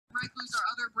recluse or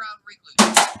other brown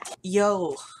recluse.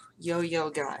 Yo,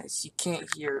 guys. You can't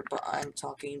hear, but I'm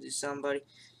talking to somebody.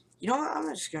 You know what?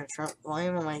 I'm just gonna turn up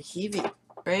volume on my TV.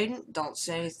 Brayden, don't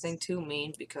say anything too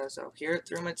mean because I'll hear it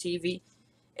through my TV.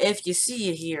 If you see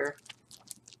it here,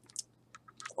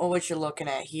 or what you're looking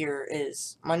at here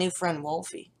is my new friend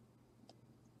Wolfie.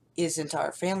 His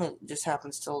entire family just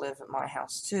happens to live at my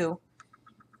house too.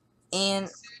 And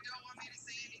So you don't want me to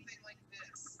say anything like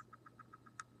this.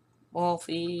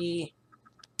 Wolfie,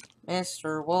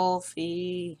 Mr.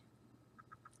 Wolfie,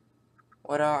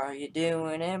 what are you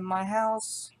doing in my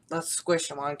house? Let's squish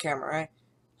him on camera,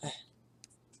 right?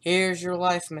 Here's your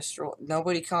life, Mr.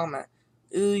 Nobody comment.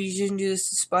 Ooh, you shouldn't do this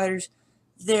to spiders.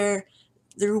 They're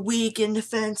weak and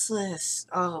defenseless.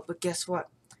 Oh, but guess what?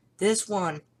 This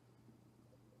one,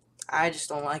 I just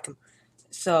don't like him.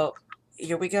 So,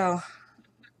 here we go.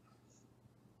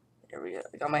 Here we go.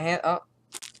 I got my hand up.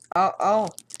 Oh,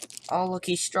 look,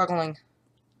 he's struggling.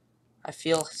 I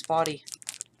feel his body.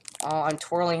 Oh, I'm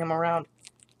twirling him around.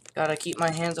 Gotta keep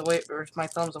my hands away, or my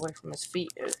thumbs away from his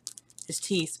feet, his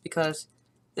teeth, because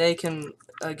they can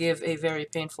give a very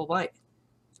painful bite.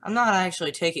 I'm not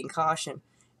actually taking caution,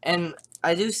 and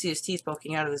I do see his teeth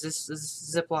poking out of this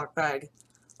Ziploc bag.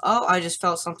 Oh, I just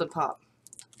felt something pop.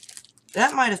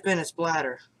 That might have been his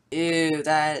bladder. Ew,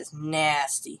 that is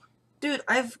nasty. Dude,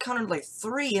 I've counted like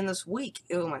 3 in this week.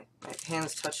 Ew, my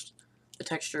hands touched the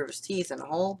texture of his teeth, and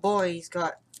oh boy, he's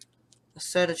got a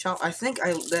set of chomp. I think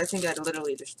I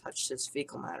literally just touched his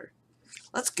fecal matter.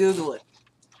 Let's Google it.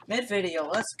 Mid-video,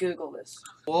 let's Google this.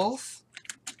 Wolf,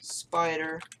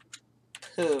 spider,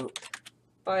 poop.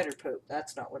 Spider poop.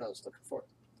 That's not what I was looking for.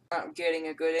 Not getting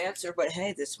a good answer, but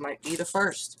hey, this might be the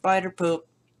first. Spider poop.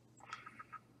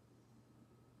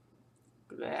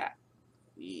 Look at that.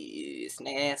 It's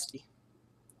nasty.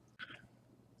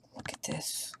 Look at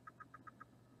this.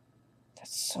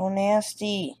 That's so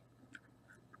nasty.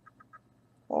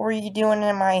 What were you doing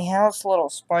in my house, little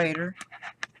spider?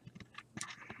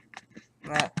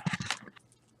 That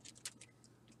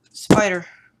spider.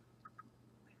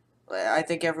 I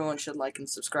think everyone should like and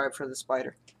subscribe for the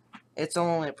spider. It's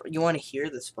only, you want to hear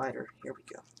the spider. Here we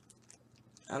go.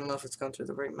 I don't know if it's going through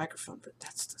the right microphone, but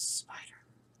that's the spider.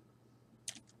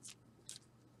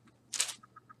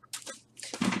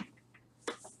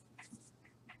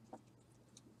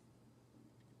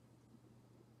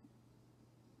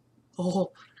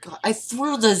 Oh, God. I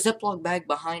threw the Ziploc bag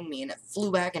behind me, and it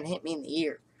flew back and hit me in the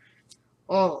ear.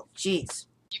 Oh, jeez.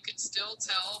 You can still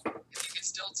tell, if you can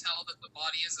still tell that the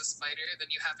body is a spider, then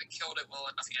you haven't killed it well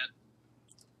enough yet.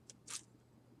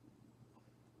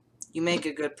 You make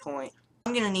a good point.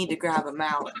 I'm gonna need to grab a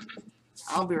mallet.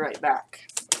 I'll be right back.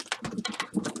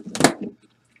 There you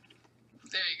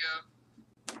go.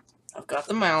 I've got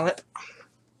the mallet.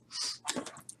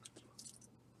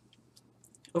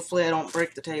 Hopefully I don't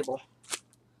break the table.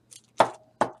 Oh,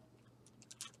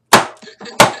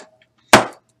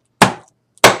 I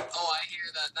hear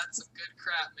that. That's some good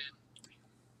crap, man.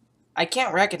 I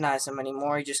can't recognize him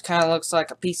anymore. He just kind of looks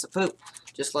like a piece of poop,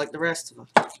 just like the rest of them.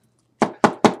 Then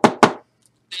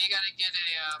you gotta get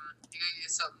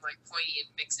something like pointy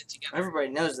and mix it together. Everybody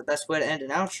knows the best way to end an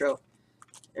outro,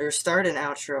 or start an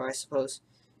outro, I suppose,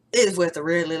 is with a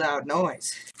really loud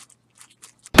noise.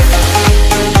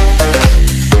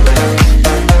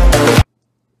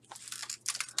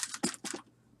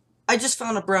 I just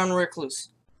found a brown recluse.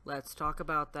 Let's talk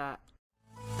about that.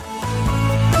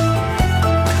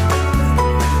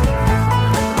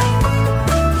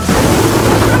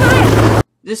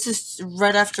 This is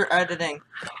right after editing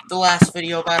the last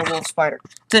video about a wolf spider.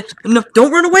 No,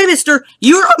 don't run away, mister!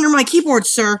 You're under my keyboard,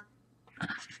 sir!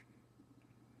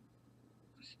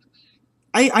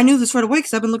 I knew this right away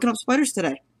because I've been looking up spiders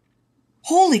today.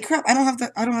 Holy crap, I don't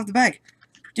have the bag.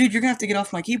 Dude, you're gonna have to get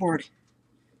off my keyboard.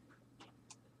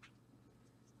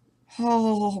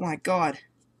 Oh my god.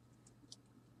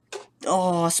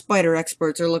 Oh, spider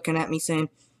experts are looking at me saying,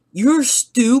 "You're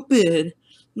stupid."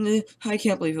 I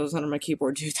can't believe it was under my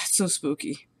keyboard, dude. That's so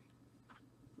spooky.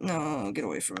 No, get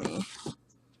away from me.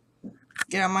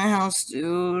 Get out of my house,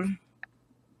 dude.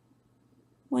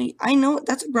 Wait, I know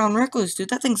that's a brown recluse, dude.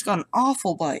 That thing's got an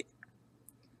awful bite.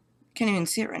 Can't even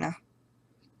see it right now.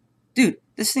 Dude,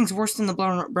 this thing's worse than the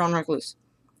brown recluse.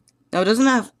 Now, it doesn't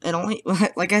have, it only,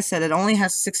 like I said, it only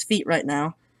has 6 feet right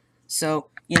now. So,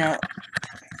 you know,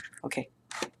 okay.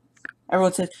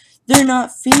 Everyone said, they're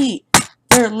not feet,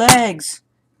 they're legs.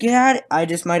 Get out of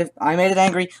it. I made it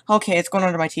angry. Okay, it's going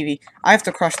under my TV. I have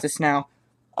to crush this now.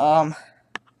 Oh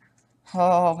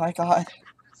my god.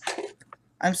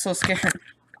 I'm so scared.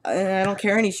 I don't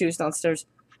carry any shoes downstairs.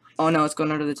 Oh no, it's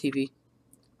going under the TV.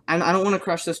 I don't want to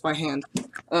crush this by hand.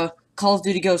 Call of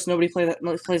Duty Ghosts. Nobody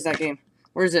plays that game.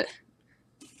 Where is it?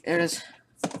 There it is.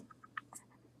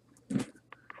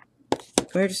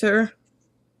 Where, sir?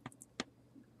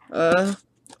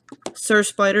 Sir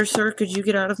Spider, sir, could you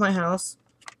get out of my house?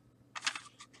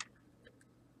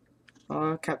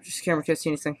 Camera can't see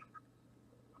anything.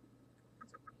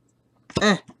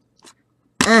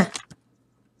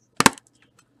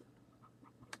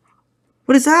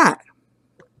 What is that?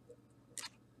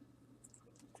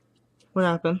 What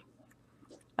happened?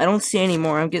 I don't see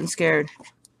anymore. I'm getting scared.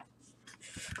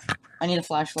 I need a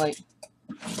flashlight.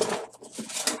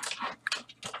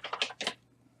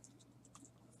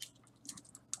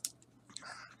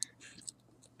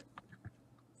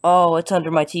 Oh, it's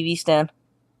under my TV stand.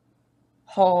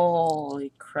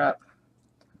 Holy crap.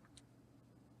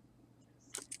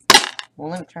 Well,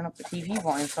 let me turn up the TV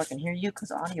volume so I can hear you, because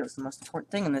audio is the most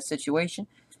important thing in this situation.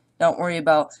 Don't worry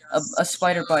about a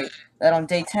spider bite that on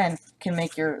day 10 can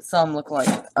make your thumb look like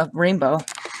a rainbow.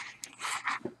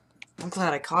 I'm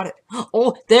glad I caught it.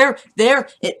 Oh, there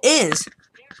it is.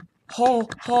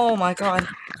 Oh my god.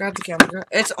 Grab the camera.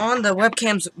 It's on the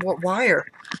webcam's wire.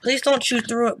 Please don't shoot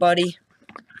through it, buddy.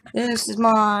 This is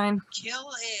mine.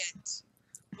 Kill it.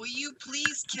 Will you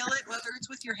please kill it, whether it's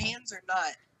with your hands or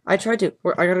not? I tried to.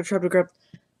 I gotta try to grab.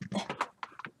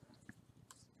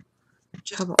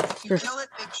 Just, if you kill it,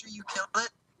 make sure you kill it.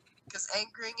 Because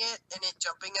angering it and it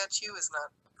jumping at you is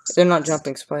not... They're not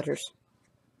jumping spiders.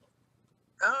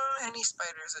 Oh, any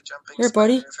spider is a jumping Here, spider.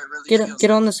 buddy. If it really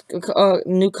Get on this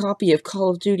new copy of Call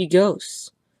of Duty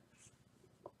Ghosts.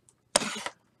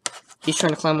 He's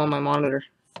trying to climb on my monitor.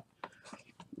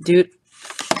 Dude.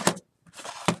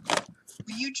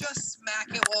 Will you just smack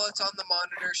it while it's on the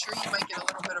monitor? Sure, you might get a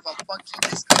little bit of a funky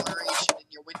discoloration in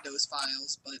your Windows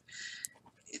files, but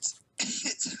it's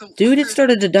dude, it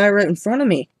started to die right in front of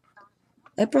me.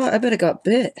 I bet it got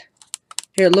bit.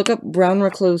 Here, look up brown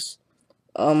recluse.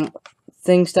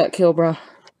 Things that kill, bro.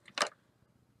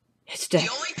 It's dead.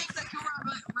 The only things that kill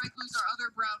recluse are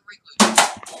other brown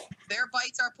recluse. Their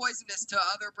bites are poisonous to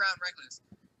other brown recluse.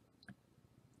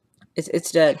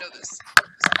 It's dead. I know this.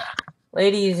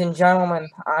 Ladies and gentlemen,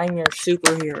 I'm your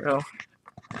superhero.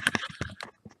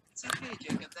 It's okay,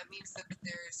 Jacob. That means that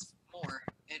there's more.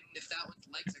 And if that one's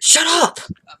legs are... Shut up!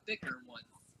 A bigger one.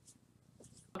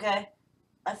 Okay.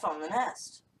 I found the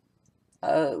nest.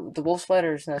 The wolf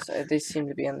spider's nest, they seem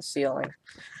to be on the ceiling.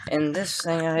 And this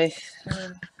thing, So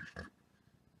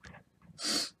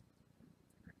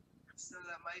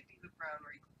that might be the brown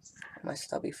recluse. my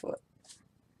stubby foot.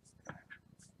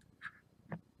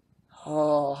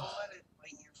 Oh. Let it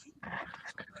bite your feet. Let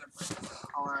it put the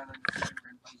collar on your finger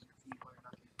and bite your feet while you're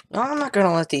not getting... No, I'm not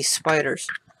gonna let these spiders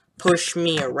push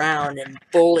me around and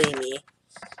bully me.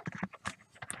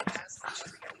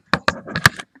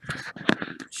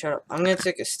 Shut up. I'm gonna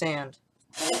take a stand.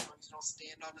 As long as you don't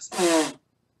stand on a spider.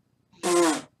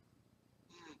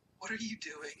 What are you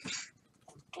doing?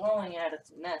 I'm blowing at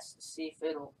its nest to see if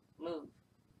it'll move.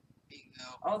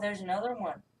 Bingo. Oh, there's another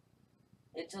one.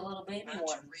 It's a little baby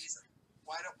one.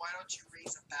 Why don't you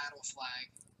raise a battle flag?